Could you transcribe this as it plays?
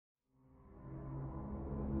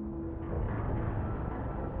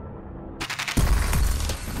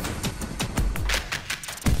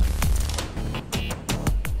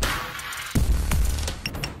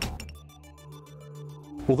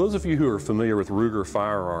Well, those of you who are familiar with Ruger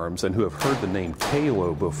firearms and who have heard the name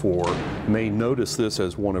Talo before may notice this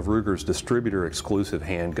as one of Ruger's distributor exclusive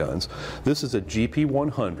handguns. This is a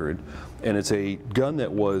GP-100, and it's a gun that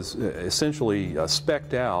was essentially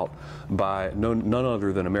spec'd out by none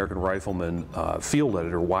other than American Rifleman field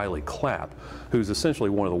editor Wiley Clapp, who's essentially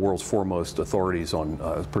one of the world's foremost authorities on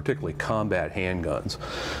particularly combat handguns.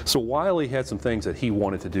 So Wiley had some things that he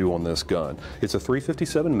wanted to do on this gun. It's a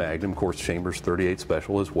 .357 Magnum, of course, Chambers 38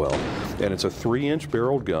 Special as well, and it's a 3-inch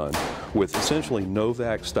barreled gun with essentially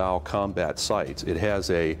Novak-style combat sights. It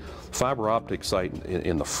has a fiber optic sight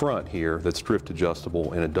in the front here that's drift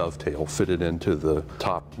adjustable and a dovetail fitted into the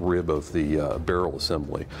top rib of the barrel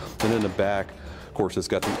assembly. And in the back, of course, it's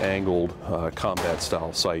got the angled combat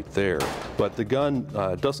style sight there. But the gun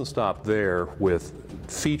doesn't stop there with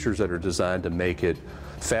features that are designed to make it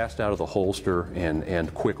fast out of the holster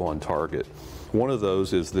and quick on target. One of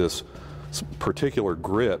those is this particular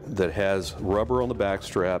grip that has rubber on the back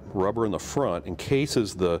strap, rubber in the front,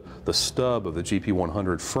 encases the stub of the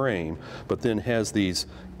GP-100 frame, but then has these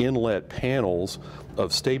inlet panels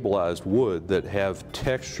of stabilized wood that have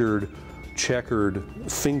textured, checkered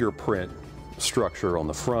fingerprint structure on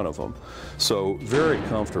the front of them. So very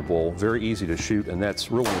comfortable, very easy to shoot, and that's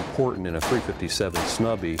really important in a .357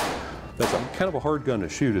 snubby. That's kind of a hard gun to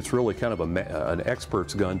shoot. It's really kind of an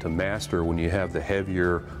expert's gun to master when you have the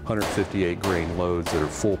heavier 158 grain loads that are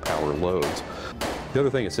full power loads. The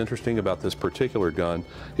other thing that's interesting about this particular gun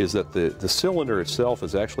is that the cylinder itself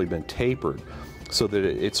has actually been tapered, so that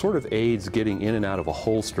it sort of aids getting in and out of a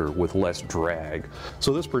holster with less drag.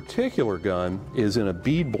 So this particular gun is in a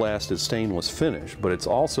bead blasted stainless finish, but it's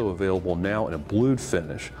also available now in a blued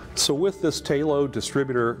finish. So with this Talo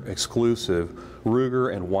distributor exclusive,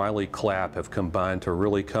 Ruger and Wiley Clapp have combined to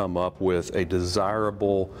really come up with a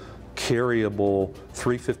desirable, carryable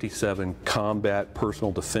 .357 combat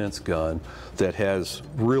personal defense gun that has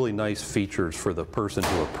really nice features for the person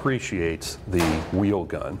who appreciates the wheel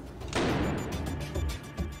gun.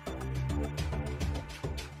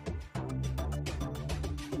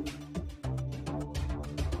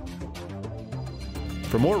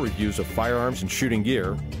 For more reviews of firearms and shooting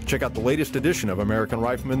gear, check out the latest edition of American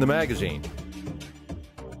Rifleman the magazine.